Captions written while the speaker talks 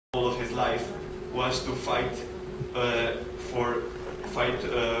his life was to fight for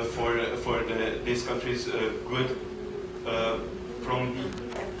this country's good from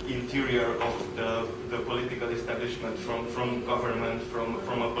the interior of the political establishment, from government,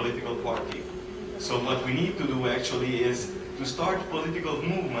 from a political party. So what we need to do actually is to start political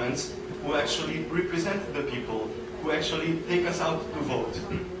movements who actually represent the people, who actually take us out to vote.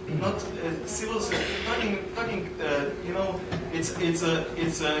 Not civil, you know,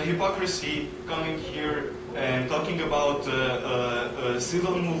 it's a hypocrisy coming here and talking about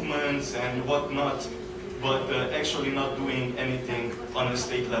civil movements and whatnot, but actually not doing anything on a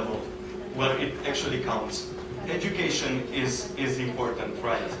state level where it actually counts. Education is important,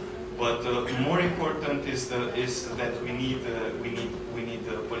 right? But more important is that we need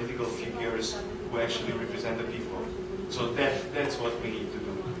political figures who actually represent the people. So that's what we need to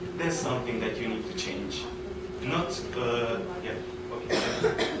do. That's something that you need to change. Not yeah. Okay.